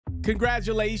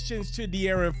Congratulations to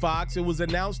De'Aaron Fox. It was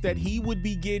announced that he would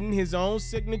be getting his own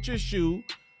signature shoe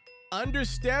under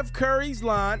Steph Curry's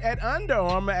line at Under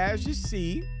Armour, as you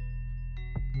see.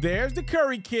 There's the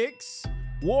Curry kicks.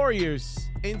 Warriors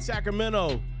in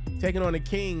Sacramento taking on the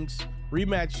Kings.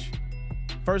 Rematch,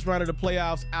 first round of the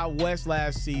playoffs out west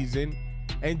last season.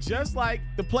 And just like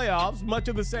the playoffs, much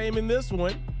of the same in this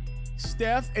one.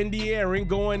 Steph and De'Aaron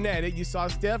going at it. You saw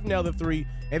Steph nail the three,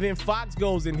 and then Fox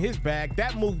goes in his bag.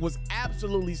 That move was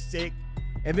absolutely sick.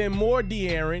 And then more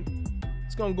De'Aaron.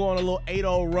 It's going to go on a little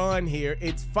 8-0 run here.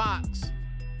 It's Fox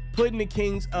putting the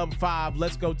Kings up 5.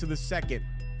 Let's go to the second.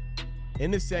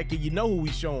 In the second, you know who we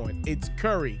showing. It's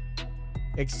Curry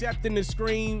accepting the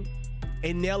screen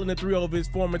and nailing the three over his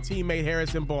former teammate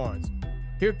Harrison Barnes.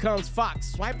 Here comes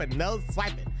Fox. Swipe it, no,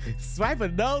 swipe it. Swipe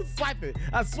it, no, swipe it.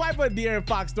 A swipe it, De'Aaron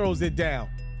Fox throws it down.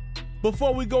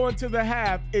 Before we go into the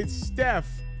half, it's Steph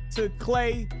to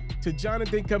Clay to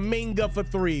Jonathan Kuminga for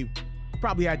 3.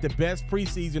 Probably had the best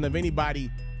preseason of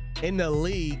anybody in the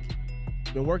league.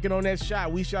 Been working on that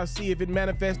shot. We shall see if it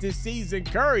manifests this season.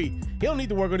 Curry, he don't need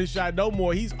to work on this shot no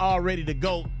more. He's all ready to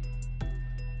go.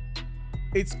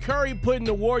 It's Curry putting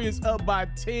the Warriors up by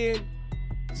 10.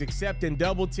 He's accepting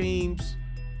double teams.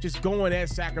 Just going at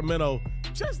Sacramento,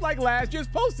 just like last year's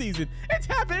postseason. It's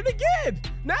happening again.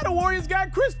 Now the Warriors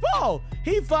got Chris Paul.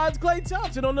 He finds Klay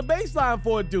Thompson on the baseline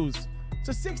for a deuce. It's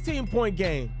a 16-point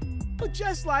game. But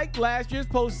just like last year's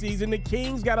postseason, the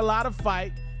Kings got a lot of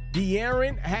fight.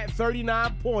 De'Aaron had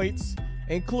 39 points,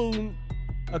 including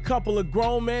a couple of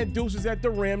grown man deuces at the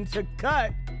rim to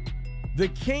cut the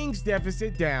Kings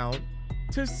deficit down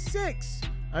to 6.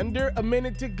 Under a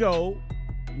minute to go.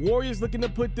 Warriors looking to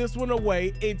put this one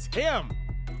away. It's him,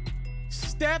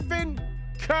 Stephen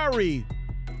Curry,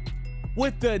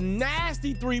 with the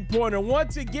nasty three-pointer.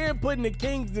 Once again, putting the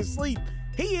Kings to sleep.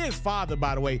 He is father,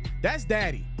 by the way. That's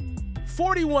daddy.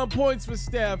 41 points for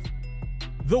Steph.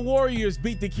 The Warriors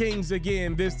beat the Kings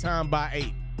again, this time by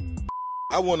 8.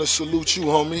 I want to salute you,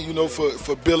 homie, you know,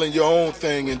 for building your own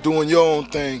thing and doing your own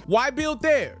thing. Why build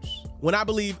theirs when I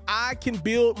believe I can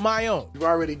build my own? You've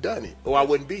already done it, or I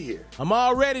wouldn't be here. I'm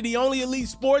already the only elite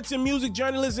sports and music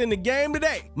journalist in the game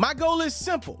today. My goal is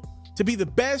simple, to be the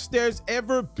best there's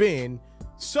ever been.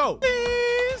 So,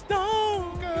 please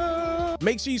don't go.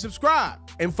 Make sure you subscribe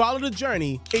and follow the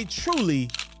journey. It truly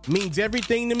means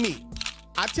everything to me.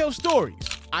 I tell stories,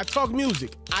 I talk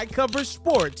music, I cover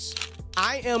sports,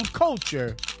 I am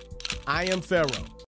culture, I am Pharaoh.